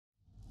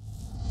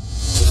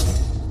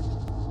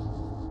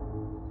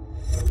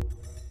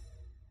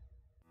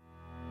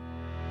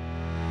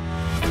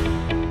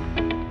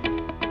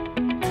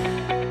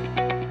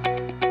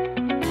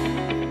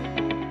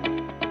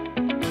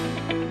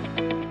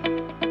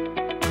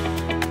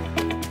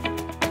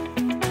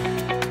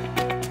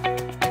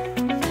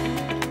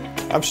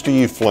I'm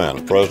Steve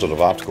Flynn, President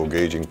of Optical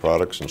Gauging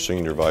Products and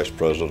Senior Vice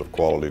President of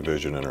Quality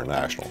Vision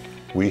International.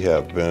 We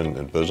have been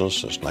in business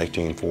since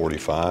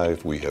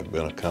 1945. We have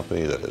been a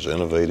company that has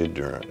innovated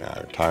during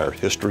our entire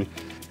history.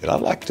 And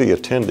I'd like the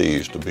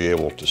attendees to be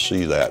able to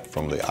see that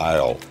from the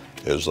aisle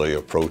as they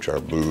approach our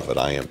booth at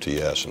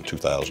IMTS in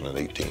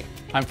 2018.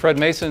 I'm Fred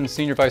Mason,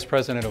 Senior Vice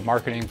President of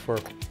Marketing for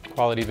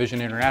Quality Vision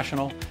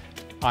International.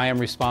 I am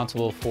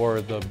responsible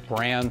for the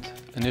brand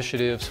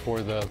initiatives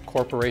for the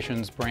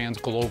corporation's brands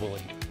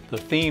globally. The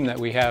theme that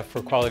we have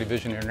for Quality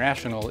Vision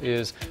International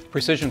is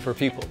precision for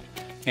people.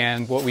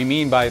 And what we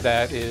mean by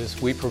that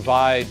is we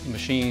provide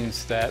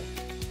machines that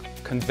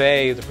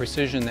convey the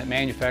precision that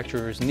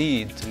manufacturers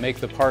need to make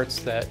the parts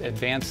that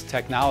advanced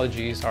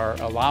technologies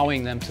are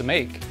allowing them to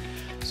make.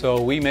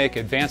 So we make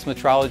advanced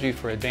metrology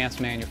for advanced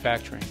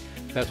manufacturing.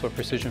 That's what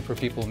precision for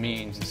people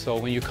means. So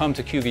when you come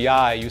to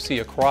QVI, you see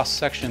a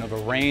cross-section of a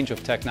range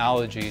of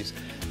technologies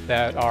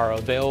that are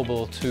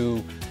available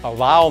to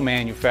allow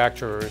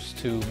manufacturers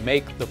to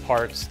make the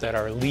parts that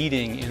are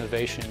leading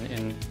innovation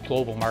in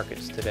global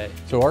markets today.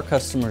 So our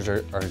customers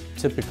are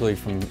typically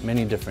from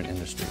many different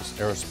industries: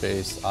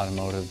 aerospace,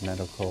 automotive,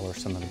 medical are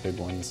some of the big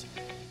ones.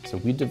 So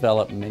we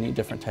develop many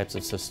different types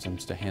of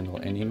systems to handle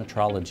any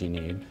metrology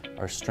need.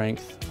 Our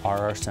strength are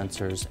our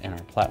sensors and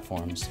our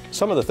platforms.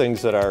 Some of the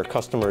things that our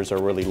customers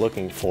are really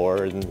looking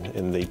for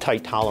in the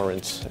tight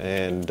tolerance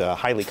and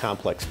highly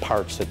complex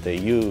parts that they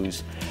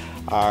use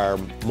are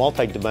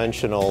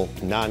multi-dimensional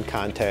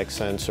non-contact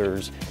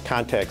sensors,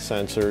 contact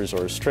sensors,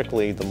 or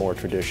strictly the more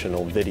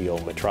traditional video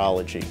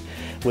metrology.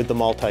 With the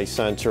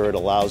multi-sensor, it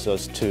allows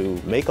us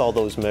to make all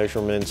those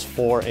measurements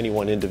for any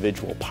one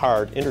individual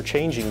part,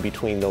 interchanging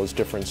between those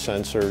different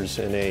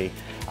sensors in a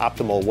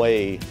optimal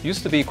way.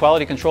 Used to be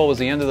quality control was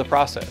the end of the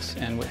process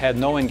and had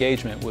no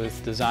engagement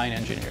with design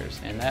engineers,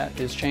 and that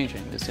is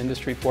changing. This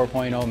Industry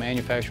 4.0,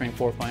 Manufacturing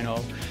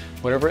 4.0,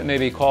 whatever it may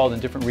be called in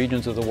different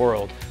regions of the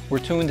world, we're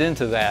tuned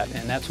into that,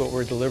 and that's what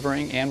we're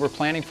delivering and we're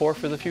planning for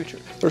the future.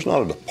 There's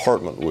not a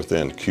department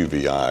within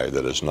QVI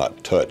that is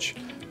not touched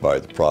by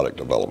the product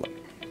development.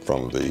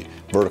 From the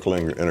vertical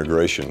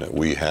integration that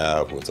we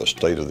have with a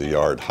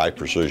state-of-the-art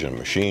high-precision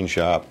machine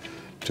shop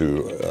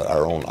to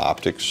our own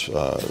optics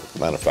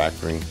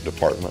manufacturing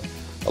department,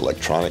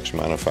 electronics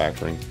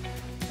manufacturing,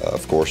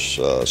 of course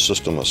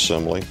system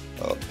assembly,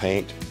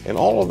 paint, and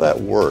all of that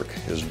work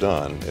is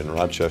done in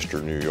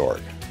Rochester, New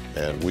York.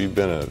 And we've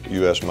been a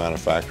U.S.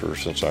 manufacturer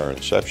since our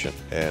inception,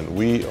 and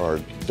we are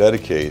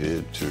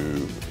dedicated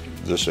to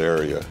this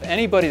area.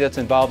 Anybody that's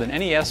involved in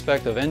any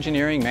aspect of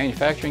engineering,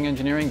 manufacturing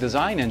engineering,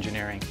 design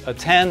engineering,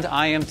 attend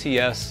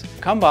IMTS,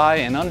 come by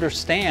and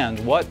understand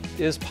what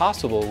is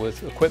possible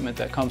with equipment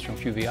that comes from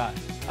QVI.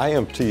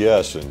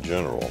 IMTS in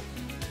general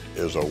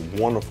is a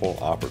wonderful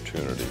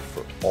opportunity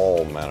for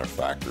all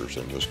manufacturers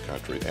in this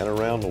country and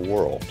around the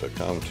world to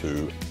come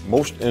to.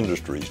 Most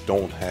industries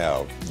don't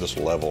have this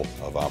level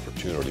of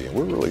opportunity, and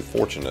we're really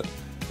fortunate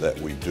that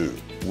we do.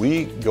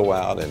 We go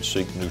out and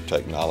seek new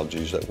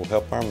technologies that will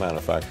help our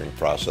manufacturing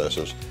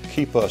processes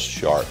keep us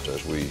sharp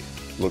as we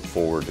look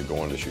forward to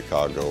going to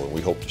Chicago, and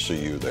we hope to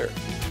see you there.